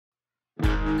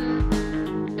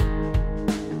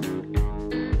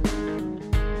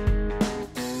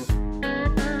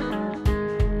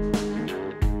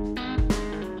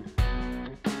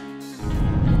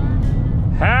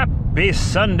Happy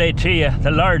Sunday to you,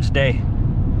 the Lord's Day.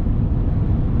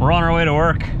 We're on our way to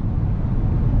work.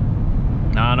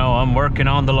 No, I'm working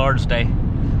on the Lord's Day.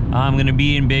 I'm gonna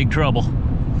be in big trouble.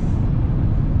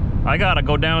 I gotta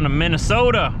go down to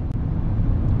Minnesota.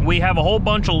 We have a whole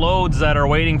bunch of loads that are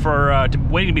waiting for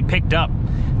waiting to be picked up.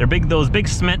 They're big, those big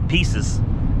cement pieces.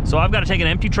 So I've got to take an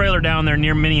empty trailer down there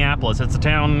near Minneapolis. It's a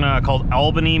town called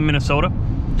Albany, Minnesota.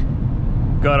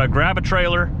 Gotta grab a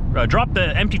trailer, drop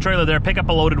the empty trailer there, pick up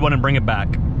a loaded one and bring it back.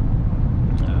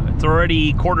 It's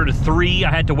already 2:45. I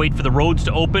had to wait for the roads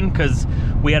to open because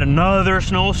we had another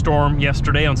snowstorm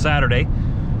yesterday on Saturday.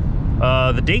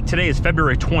 The date today is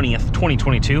February 20th,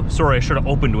 2022. Sorry, I should have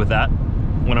opened with that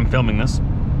when I'm filming this.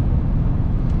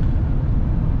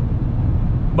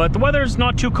 But the weather's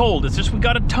not too cold. It's just we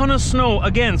got a ton of snow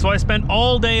again. So I spent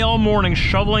all day, all morning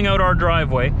shoveling out our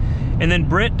driveway. And then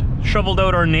Britt shoveled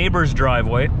out our neighbor's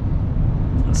driveway.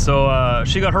 So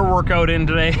she got her workout in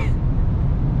today.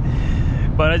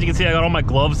 But as you can see, I got all my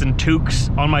gloves and toques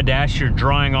on my dash here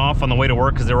drying off on the way to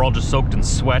work because they were all just soaked in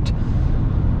sweat.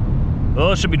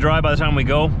 Well, it should be dry by the time we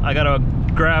go. I gotta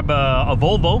grab a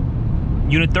Volvo,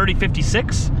 unit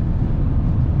 3056.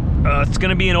 It's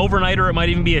gonna be an overnighter, it might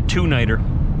even be a two-nighter.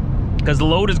 Because the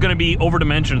load is gonna be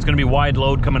over-dimensioned, it's gonna be wide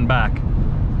load coming back.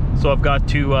 So I've got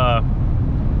to,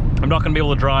 I'm not gonna be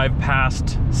able to drive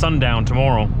past sundown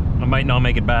tomorrow. I might not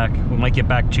make it back. We might get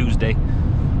back Tuesday.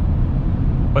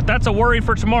 But that's a worry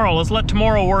for tomorrow. Let's let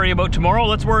tomorrow worry about tomorrow.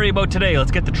 Let's worry about today.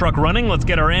 Let's get the truck running. Let's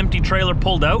get our empty trailer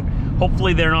pulled out.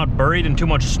 Hopefully they're not buried in too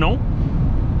much snow.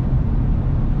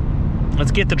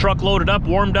 Let's get the truck loaded up,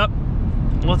 warmed up.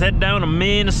 Let's head down to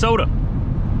Minnesota.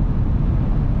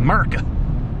 America.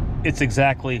 It's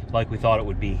exactly like we thought it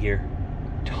would be here.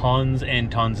 Tons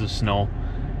and tons of snow.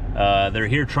 They're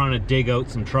here trying to dig out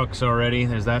some trucks already.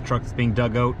 There's that truck that's being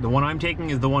dug out. The one I'm taking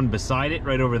is the one beside it,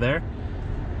 right over there.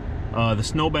 The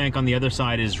snowbank on the other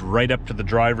side is right up to the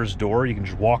driver's door. You can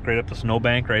just walk right up the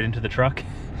snowbank right into the truck.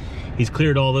 He's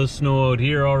cleared all this snow out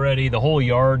here already. The whole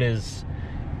yard is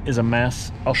a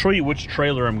mess. I'll show you which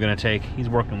trailer I'm gonna take. He's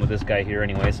working with this guy here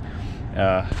anyways.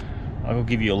 I'll go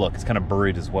give you a look. It's kind of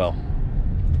buried as well.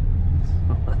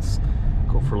 So let's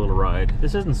go for a little ride.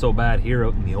 This isn't so bad here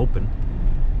out in the open.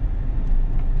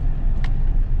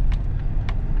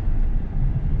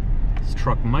 This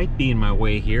truck might be in my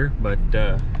way here, but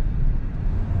I'm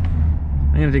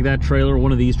gonna take that trailer,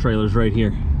 one of these trailers right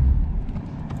here.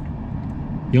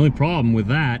 The only problem with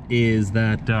that is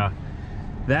that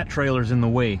that trailer's in the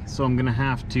way, so I'm gonna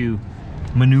have to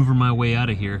maneuver my way out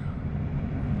of here.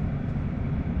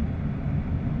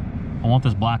 I want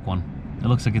this black one. It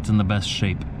looks like it's in the best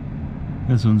shape.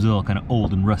 This one's all kind of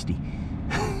old and rusty.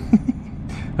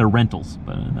 They're rentals,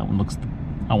 but that one looks,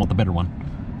 I want the better one.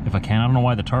 If I can. I don't know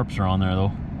why the tarps are on there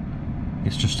though.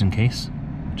 It's just in case.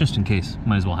 Just in case.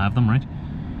 Might as well have them, right?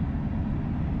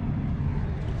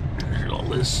 There's all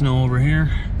this snow over here.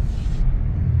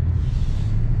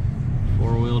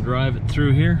 Four-wheel drive it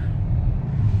through here.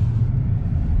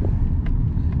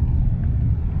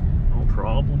 No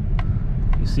problem.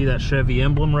 You see that Chevy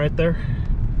emblem right there?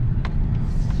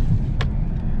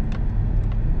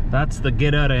 That's the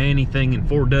get out of anything in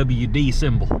 4WD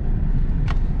symbol.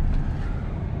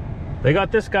 They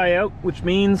got this guy out, which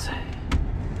means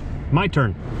my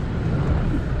turn.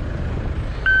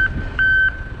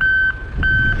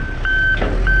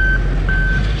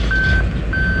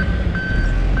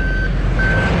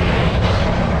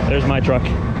 There's my truck.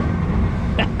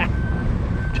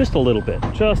 Just a little bit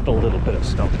of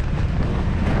snow.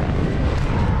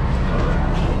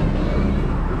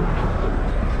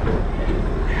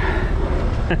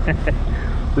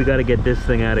 We got to get this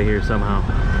thing out of here somehow.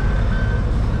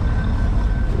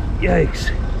 Yikes.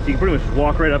 So you can pretty much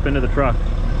walk right up into the truck.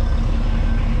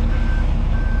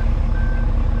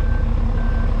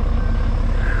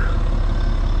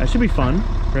 That should be fun,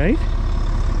 right?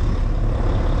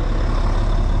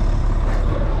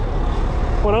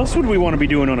 What else would we want to be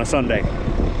doing on a Sunday?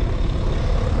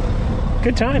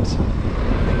 Good times.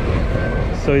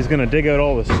 So he's gonna dig out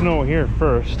all the snow here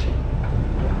first,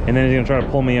 and then he's gonna try to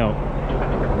pull me out.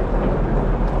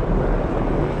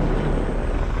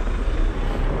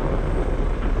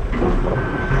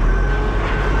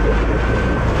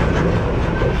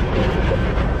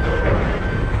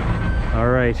 All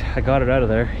right, I got it out of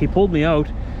there. He pulled me out,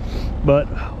 but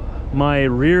my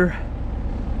rear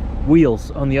wheels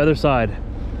on the other side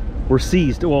were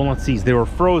seized. Well, not seized, they were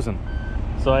frozen.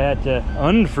 So I had to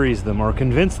unfreeze them or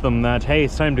convince them that, hey,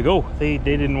 it's time to go. They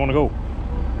didn't want to go.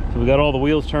 So we got all the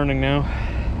wheels turning now.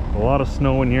 A lot of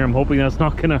snow in here. I'm hoping that's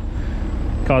not gonna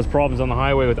Cause problems on the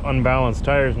highway with unbalanced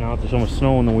tires now. There's so much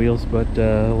snow on the wheels, but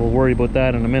we'll worry about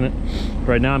that in a minute.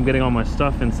 Right now I'm getting all my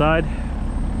stuff inside.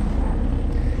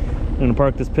 I'm gonna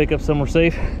park this pickup somewhere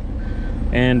safe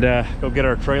and go get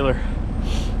our trailer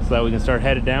so that we can start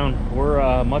headed down.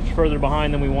 We're much further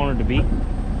behind than we wanted to be,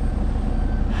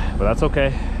 but that's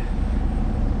okay.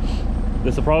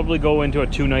 This will probably go into a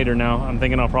 2-nighter now. I'm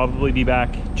thinking I'll probably be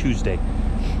back Tuesday.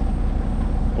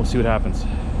 We'll see what happens.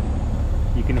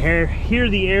 You can hear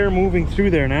the air moving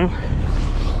through there now.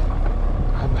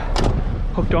 I'm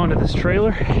hooked onto this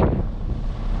trailer.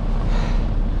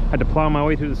 Had to plow my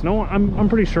way through the snow. I'm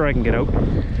pretty sure I can get out.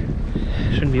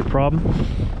 Shouldn't be a problem.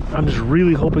 I'm just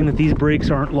really hoping that these brakes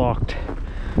aren't locked.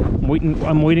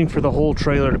 I'm waiting for the whole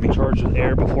trailer to be charged with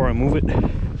air before I move it.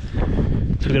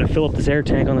 So we're gonna fill up this air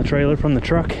tank on the trailer from the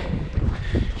truck,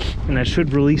 and that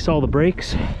should release all the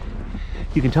brakes.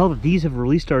 You can tell that these have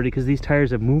released already because these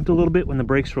tires have moved a little bit when the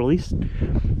brakes released.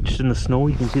 Just in the snow,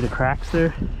 you can see the cracks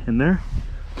there and there.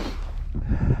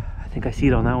 I think I see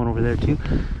it on that one over there too.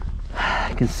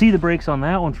 I can see the brakes on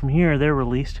that one from here. They're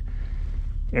released.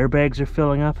 Airbags are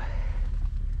filling up.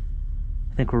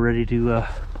 I think we're ready to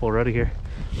pull out of here.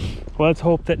 Well, let's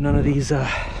hope that none of these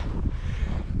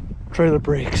trailer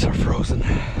brakes are frozen.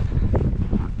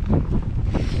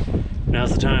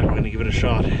 Now's the time. We're gonna give it a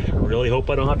shot. I really hope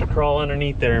I don't have to crawl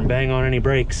underneath there and bang on any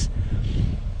brakes.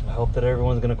 I hope that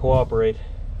everyone's gonna cooperate.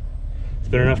 It's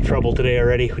been enough trouble today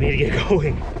already. We need to get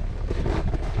going.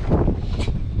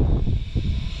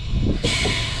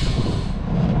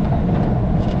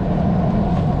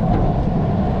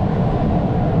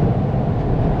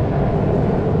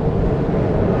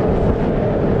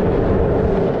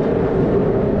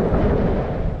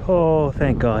 Oh,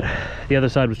 thank God. The other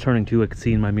side was turning too. I could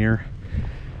see in my mirror.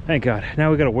 Thank God.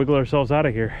 Now we gotta wiggle ourselves out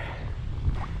of here.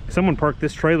 Someone parked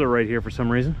this trailer right here for some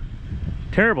reason.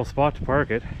 Terrible spot to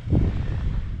park it.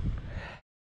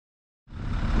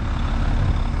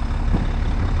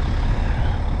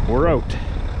 We're out.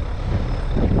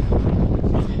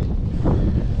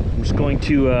 I'm just going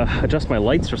to adjust my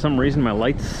lights. For some reason my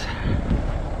lights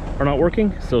are not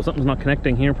working, so something's not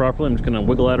connecting here properly. I'm just gonna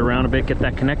wiggle that around a bit, get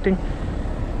that connecting.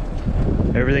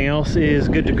 Everything else is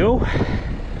good to go.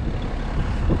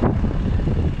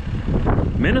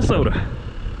 Minnesota.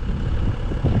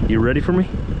 You ready for me?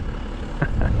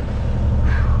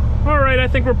 All right, I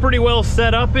think we're pretty well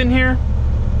set up in here.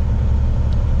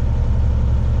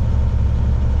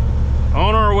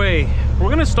 On our way. We're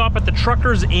gonna stop at the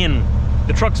Truckers Inn,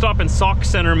 the truck stop in Sauk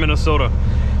Centre, Minnesota.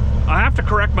 I have to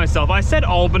correct myself. I said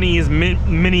Albany is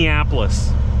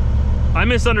Minneapolis. I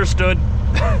misunderstood.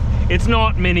 It's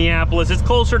not Minneapolis. It's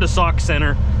closer to Sauk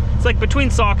Centre. It's like between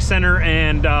Sauk Centre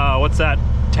and what's that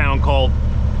town called?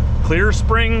 Clear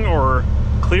Spring or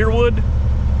Clearwood,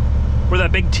 where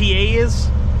that big TA is.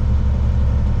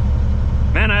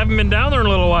 Man, I haven't been down there in a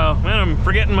little while. Man, I'm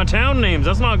forgetting my town names.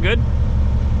 That's not good.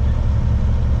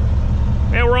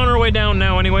 Yeah, we're on our way down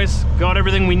now anyways. Got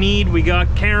everything we need. We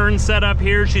got Karen set up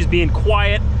here. She's being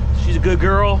quiet. She's a good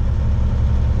girl.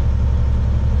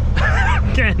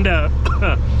 And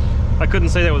I couldn't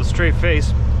say that with a straight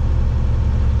face.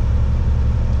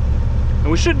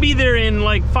 And we should be there in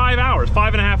like 5 hours,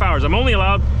 5.5 hours. I'm only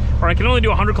allowed, or I can only do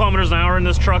 100 kilometers an hour in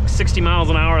this truck, 60 miles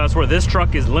an hour. That's where this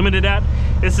truck is limited at.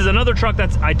 This is another truck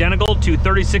that's identical to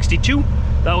 3062.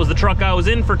 That was the truck I was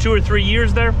in for 2 or 3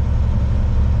 years there.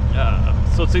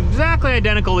 So it's exactly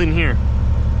identical in here.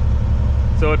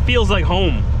 So it feels like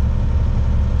home.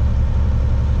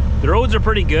 The roads are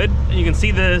pretty good. You can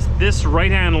see this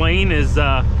right-hand lane is,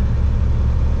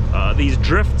 these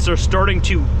drifts are starting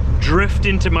to drift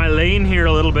into my lane here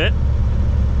a little bit.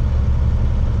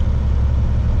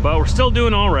 But we're still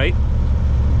doing all right.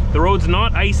 The road's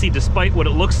not icy despite what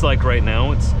it looks like right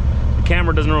now. The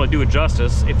camera doesn't really do it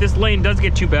justice. If this lane does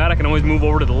get too bad, I can always move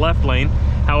over to the left lane.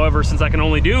 However, since I can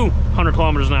only do 100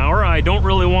 kilometers an hour, I don't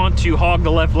really want to hog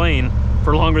the left lane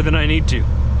for longer than I need to.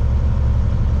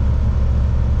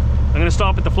 I'm gonna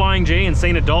stop at the Flying J in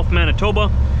St. Adolphe,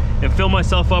 Manitoba, and fill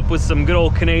myself up with some good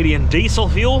old Canadian diesel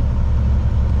fuel.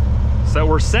 So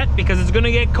we're set, because it's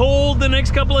gonna get cold the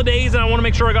next couple of days and I wanna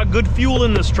make sure I got good fuel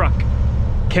in this truck.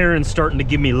 Karen's starting to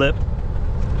give me lip.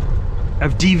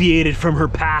 I've deviated from her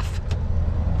path.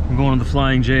 I'm going to the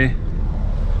Flying J.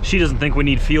 She doesn't think we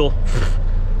need fuel.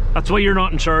 That's why you're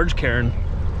not in charge, Karen.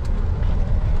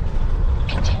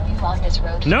 Continue on this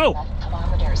road. No! 11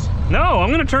 kilometers. No, I'm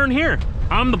gonna turn here.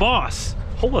 I'm the boss.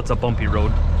 Oh, that's a bumpy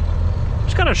road.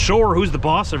 Just gotta show her who's the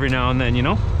boss every now and then, you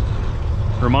know?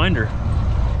 Reminder.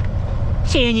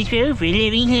 Stand this road for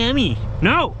living hammy.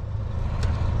 No!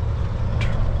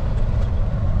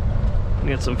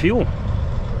 Get some fuel.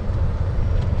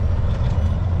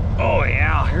 Oh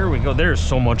yeah, here we go. There's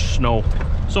so much snow.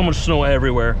 So much snow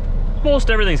everywhere. Most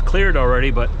everything's cleared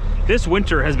already, but this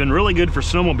winter has been really good for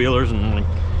snowmobilers and like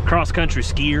cross-country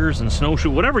skiers and snowshoe,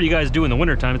 whatever you guys do in the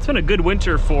wintertime. It's been a good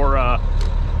winter for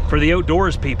the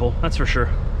outdoors people, that's for sure.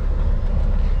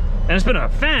 And it's been a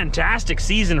fantastic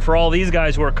season for all these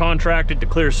guys who are contracted to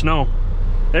clear snow.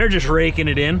 They're just raking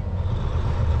it in.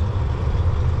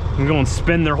 They're going to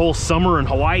spend their whole summer in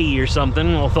Hawaii or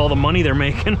something with all the money they're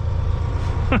making.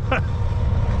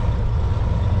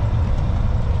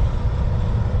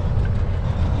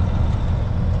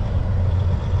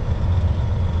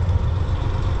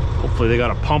 Hopefully they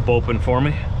got a pump open for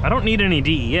me. I don't need any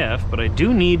DEF, but I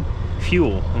do need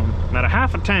fuel. I'm at a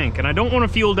half a tank, and I don't want to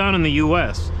fuel down in the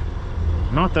US.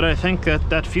 Not that I think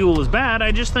that fuel is bad,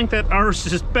 I just think that ours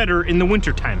is better in the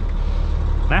winter time.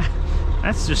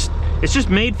 That's just, it's just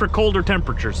made for colder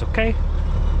temperatures, okay?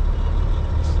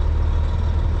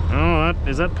 Oh,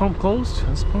 is that pump closed?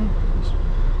 This pump?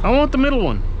 I want the middle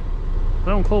one.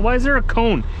 That one closed. Why is there a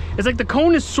cone? It's like the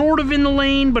cone is sort of in the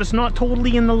lane, but it's not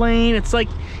totally in the lane. It's like,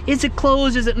 is it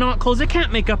closed? Is it not closed? It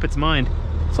can't make up its mind.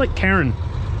 It's like Karen.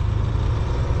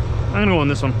 I'm gonna go on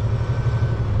this one.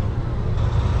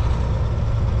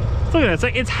 Look at that, it's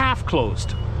like, it's half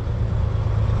closed.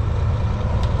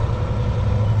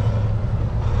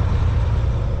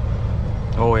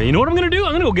 Oh, yeah, you know what I'm gonna do?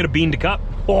 I'm gonna go get a bean to cup.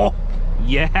 Oh,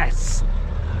 yes.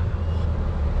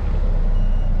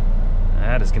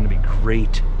 That is gonna be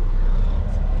great.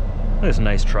 Look at this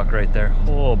nice truck right there.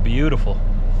 Oh, beautiful.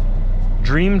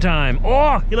 Dream time.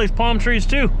 Oh, he likes palm trees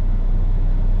too.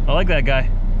 I like that guy.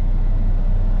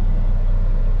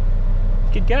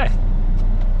 Good guy.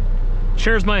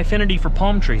 Shares my affinity for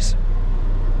palm trees.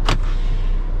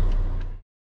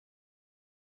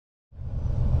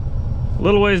 A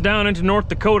little ways down into North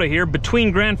Dakota here,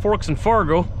 between Grand Forks and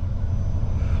Fargo.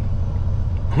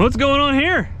 What's going on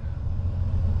here?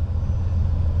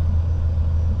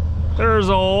 There's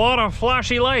a lot of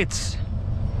flashy lights.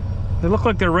 They look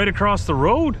like they're right across the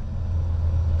road.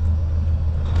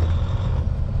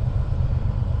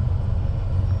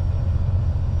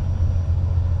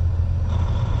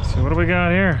 Let's see, what do we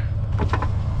got here?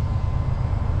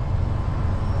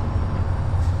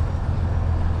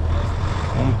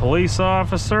 One police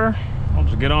officer. I'll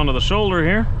just get onto the shoulder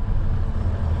here.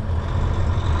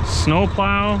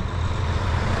 Snowplow.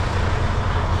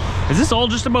 Is this all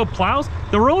just about plows?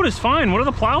 The road is fine. What are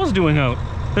the plows doing out?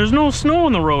 There's no snow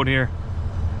on the road here.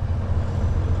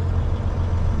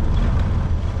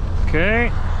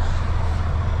 Okay.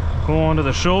 Go onto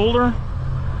the shoulder.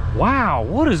 Wow,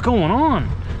 what is going on?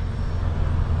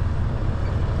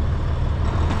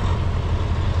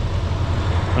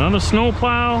 Another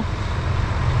snowplow.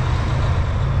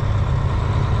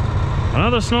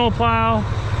 Another snowplow.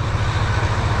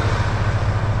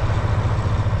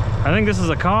 I think this is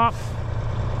a cop.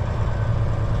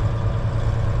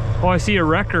 Oh, I see a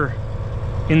wrecker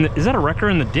in the, is that a wrecker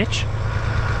in the ditch?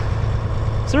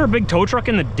 Is there a big tow truck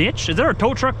in the ditch? Is there a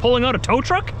tow truck pulling out a tow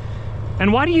truck?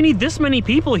 And why do you need this many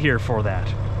people here for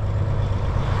that?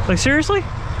 Like, seriously?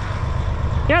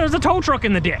 Yeah, there's a tow truck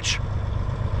in the ditch.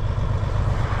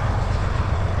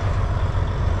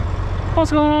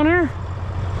 What's going on here?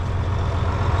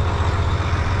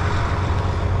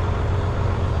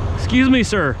 Excuse me,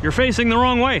 sir, you're facing the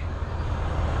wrong way.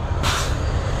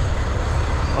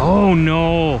 Oh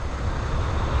no.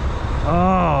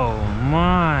 Oh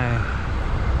my.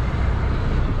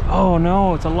 Oh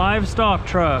no, it's a livestock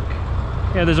truck.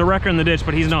 Yeah, there's a wrecker in the ditch,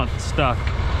 but he's not stuck.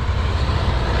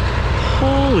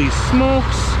 Holy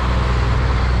smokes.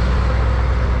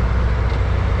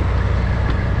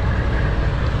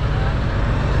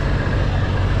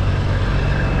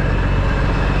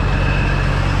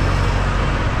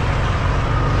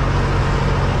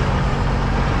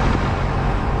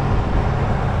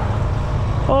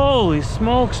 Holy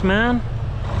smokes, man.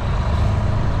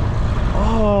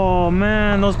 Oh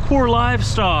man, those poor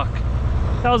livestock.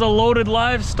 That was a loaded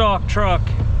livestock truck.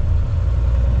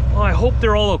 Well, I hope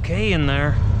they're all okay in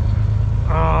there.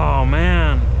 Oh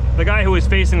man. The guy who was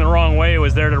facing the wrong way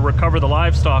was there to recover the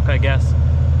livestock, I guess.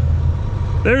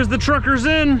 There's the Truckers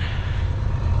Inn.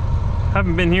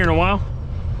 Haven't been here in a while.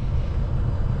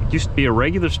 It used to be a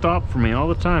regular stop for me all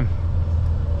the time.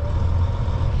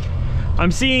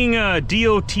 I'm seeing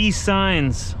DOT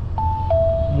signs,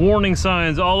 warning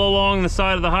signs all along the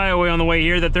side of the highway on the way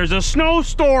here that there's a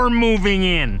snowstorm moving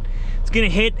in. It's gonna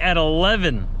hit at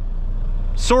 11.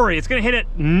 Sorry, it's gonna hit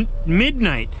at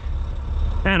midnight.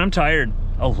 Man, I'm tired.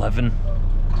 11.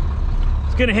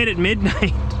 It's gonna hit at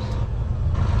midnight.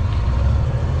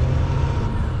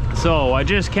 So I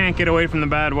just can't get away from the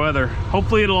bad weather.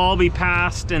 Hopefully it'll all be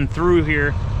past and through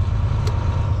here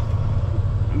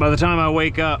by the time I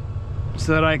wake up,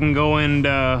 so that I can go and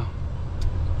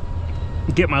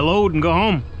get my load and go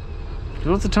home.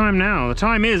 What's the time now? The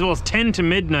time is, well, it's 10 to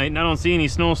midnight and I don't see any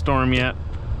snowstorm yet.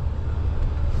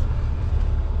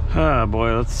 Ah,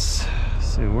 boy, let's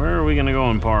see, where are we gonna go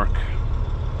and park?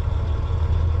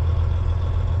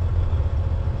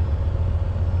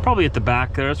 Probably at the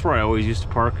back there. That's where I always used to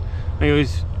park.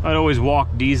 I'd always walk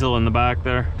diesel in the back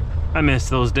there. I miss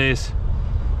those days.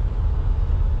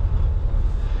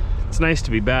 It's nice to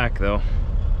be back though.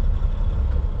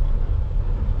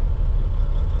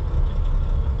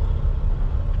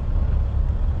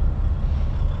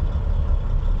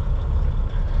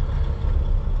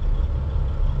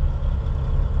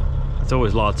 There's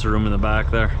always lots of room in the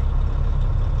back there.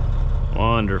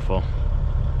 Wonderful.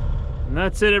 And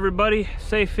that's it, everybody.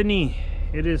 C'est fini.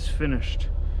 It is finished.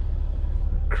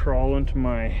 Crawl into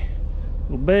my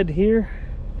little bed here.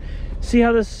 See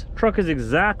how this truck is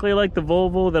exactly like the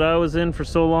Volvo that I was in for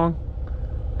so long?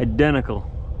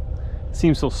 Identical. It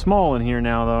seems so small in here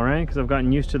now though, right? Because I've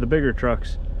gotten used to the bigger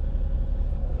trucks.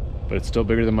 But it's still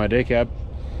bigger than my day cab.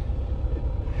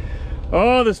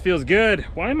 Oh, this feels good.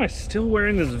 Why am I still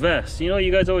wearing this vest? You know,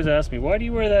 you guys always ask me, why do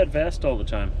you wear that vest all the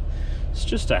time? It's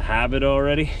just a habit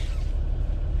already.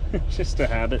 It's just a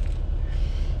habit.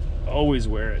 Always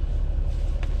wear it.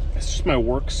 It's just my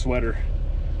work sweater.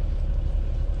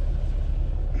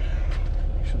 Make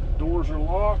sure the doors are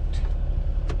locked.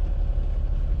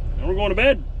 And we're going to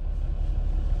bed.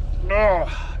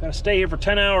 Oh, I gotta stay here for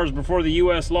 10 hours before the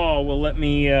US law will let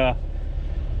me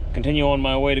continue on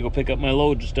my way to go pick up my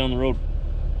load just down the road.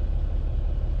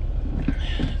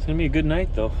 It's gonna be a good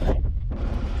night though.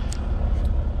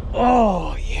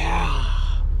 Oh yeah.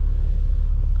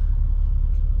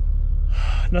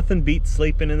 Nothing beats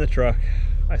sleeping in the truck.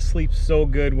 I sleep so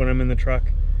good when I'm in the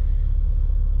truck.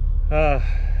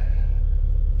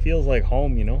 Feels like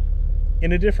home, you know,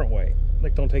 in a different way.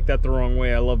 Like, don't take that the wrong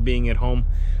way. I love being at home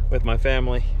with my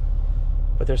family,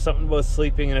 but there's something about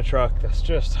sleeping in a truck that's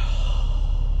just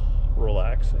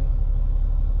relaxing.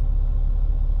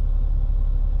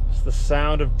 It's the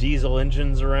sound of diesel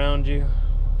engines around you,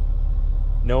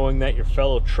 knowing that your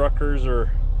fellow truckers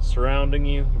are surrounding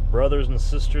you, brothers and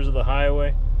sisters of the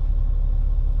highway,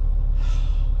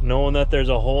 knowing that there's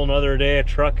a whole nother day of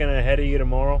trucking ahead of you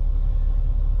tomorrow.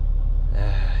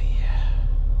 Yeah,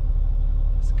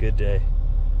 it's a good day.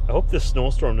 I hope this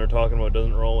snowstorm they're talking about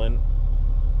doesn't roll in.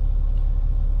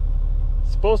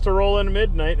 It's supposed to roll in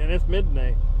midnight, and it's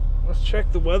midnight. Let's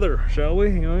check the weather, shall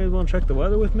we? You guys want to check the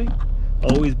weather with me?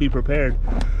 Always be prepared.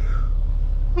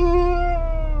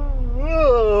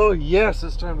 Oh, yes,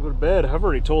 it's time to go to bed. I've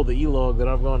already told the E-Log that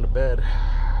I've gone to bed.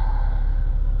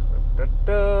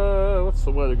 What's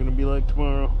the weather going to be like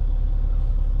tomorrow?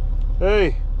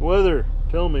 Hey, weather,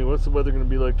 tell me, what's the weather going to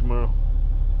be like tomorrow?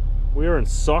 We are in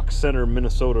Sauk Centre,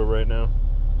 Minnesota right now.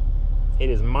 It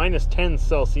is -10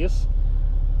 Celsius.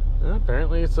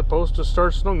 Apparently it's supposed to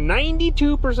start snowing.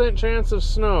 92% chance of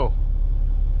snow.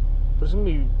 But it's going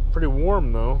to be pretty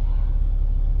warm though.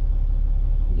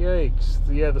 Yikes.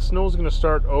 Yeah, the snow's going to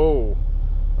start, it's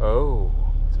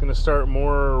going to start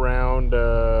more around,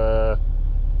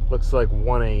 looks like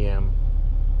 1 a.m.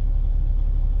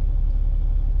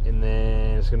 And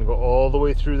then it's going to go all the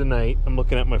way through the night. I'm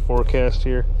looking at my forecast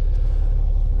here.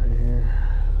 Right here.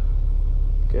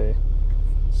 Okay.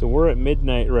 So we're at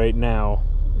midnight right now.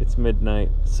 It's midnight.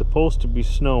 It's supposed to be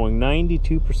snowing.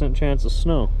 92% chance of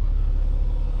snow.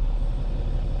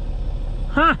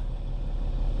 Huh!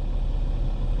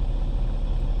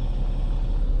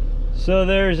 So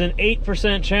there's an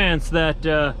 8% chance that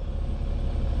the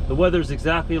weather's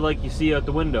exactly like you see out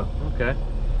the window. Okay.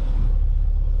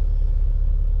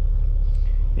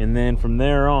 And then from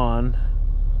there on,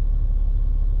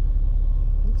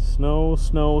 snow,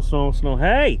 snow, snow, snow.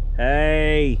 Hey!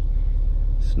 Hey!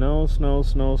 Snow, snow,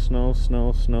 snow, snow,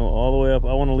 snow, snow, all the way up.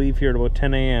 I want to leave here at about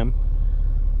 10 a.m.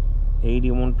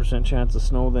 81% chance of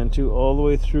snow then too, all the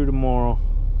way through tomorrow.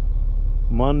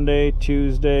 Monday,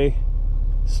 Tuesday,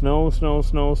 snow, snow,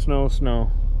 snow, snow,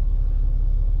 snow.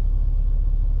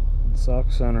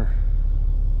 Sauk Centre.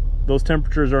 Those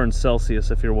temperatures are in Celsius,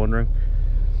 if you're wondering.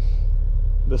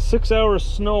 The 6-hour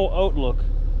snow outlook.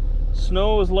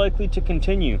 Snow is likely to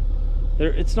continue.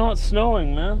 It's not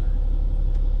snowing, man.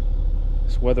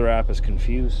 This weather app is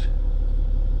confused.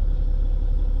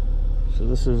 So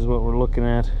this is what we're looking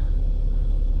at.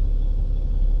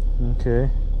 Okay,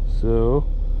 so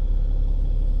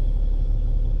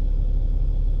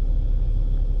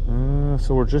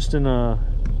we're just in a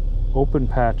open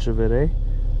patch of it, eh?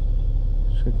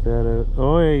 Check that out.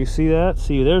 Oh yeah, you see that?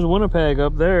 See, there's Winnipeg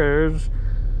up there. There's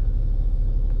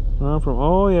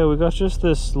oh yeah, we got just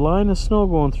this line of snow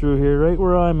going through here, right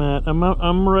where I'm at.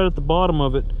 I'm right at the bottom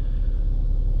of it.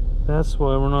 That's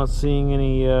why we're not seeing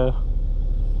any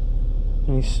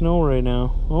snow right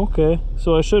now. Okay,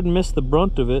 so I shouldn't miss the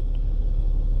brunt of it.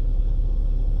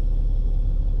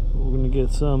 We're gonna get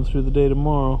some through the day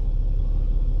tomorrow.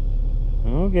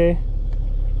 Okay.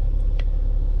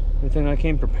 I think I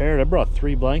came prepared. I brought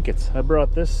 3 blankets. I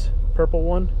brought this purple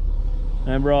one,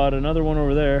 and I brought another one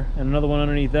over there, and another one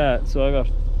underneath that. So I got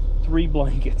 3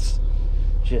 blankets,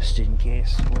 just in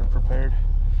case we're prepared.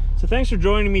 So thanks for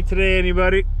joining me today,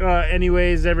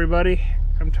 anyways, everybody.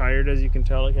 I'm tired, as you can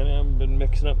tell. I haven't been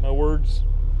mixing up my words.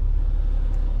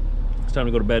 It's time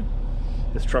to go to bed.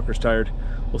 This trucker's tired.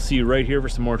 We'll see you right here for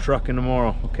some more trucking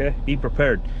tomorrow, okay? Be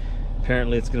prepared.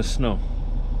 Apparently it's gonna snow.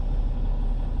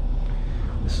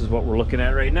 This is what we're looking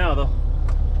at right now, though.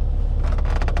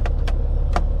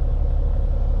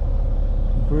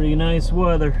 Pretty nice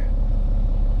weather.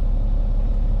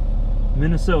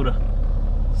 Minnesota.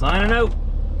 Signing out.